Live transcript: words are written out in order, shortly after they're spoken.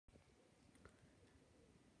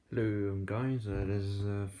Hello guys, this is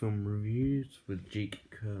film reviews with Jake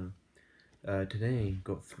Kerr. Today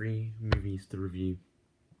got 3 movies to review.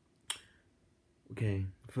 Okay,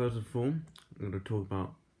 first of all, I'm going to talk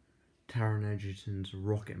about Taron Egerton's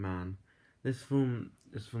Rocketman. This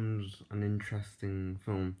film's an interesting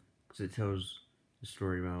film because it tells the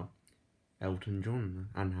story about Elton John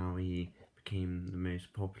and how he became the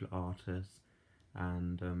most popular artist.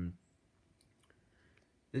 And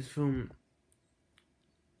this film,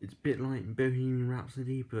 it's a bit like Bohemian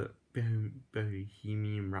Rhapsody, but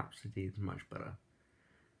Bohemian Rhapsody is much better.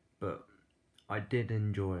 But I did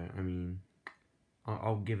enjoy it. I mean,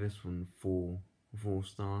 I'll give this one four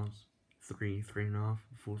stars, three and a half,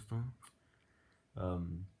 4 stars.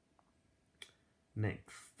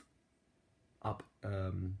 Next up,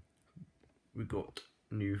 we got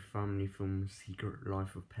new family film Secret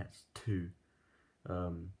Life of Pets 2.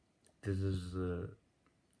 This is the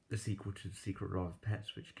sequel to Secret Life of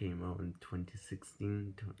Pets, which came out in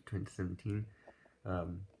 2017.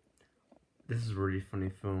 This is a really funny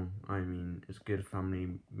film. I mean, it's a good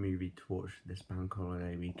family movie to watch this bank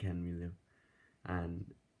holiday weekend we live.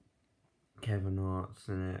 And Kevin Hart's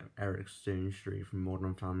in it, Eric Stonestreet from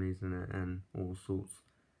Modern Family's in it, and all sorts.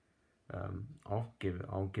 I'll give it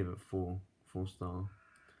 4 star.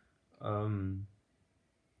 Another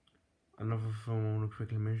film I want to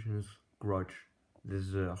quickly mention is Grudge. This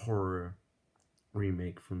is a horror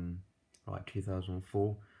remake from like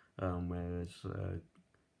 2004,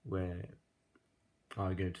 where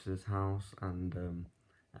I go to this house and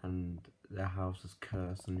the house is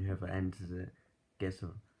cursed, and whoever enters it gets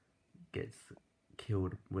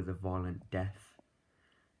killed with a violent death.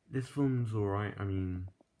 This film's alright. I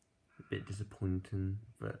mean, a bit disappointing,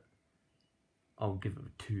 but I'll give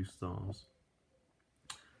it 2 stars.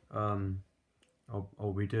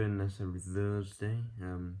 I'll be doing this every Thursday.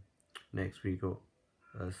 Next week got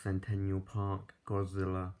Centennial Park,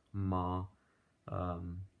 Godzilla, Ma.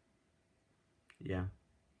 Yeah.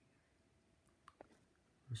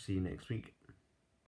 See you next week.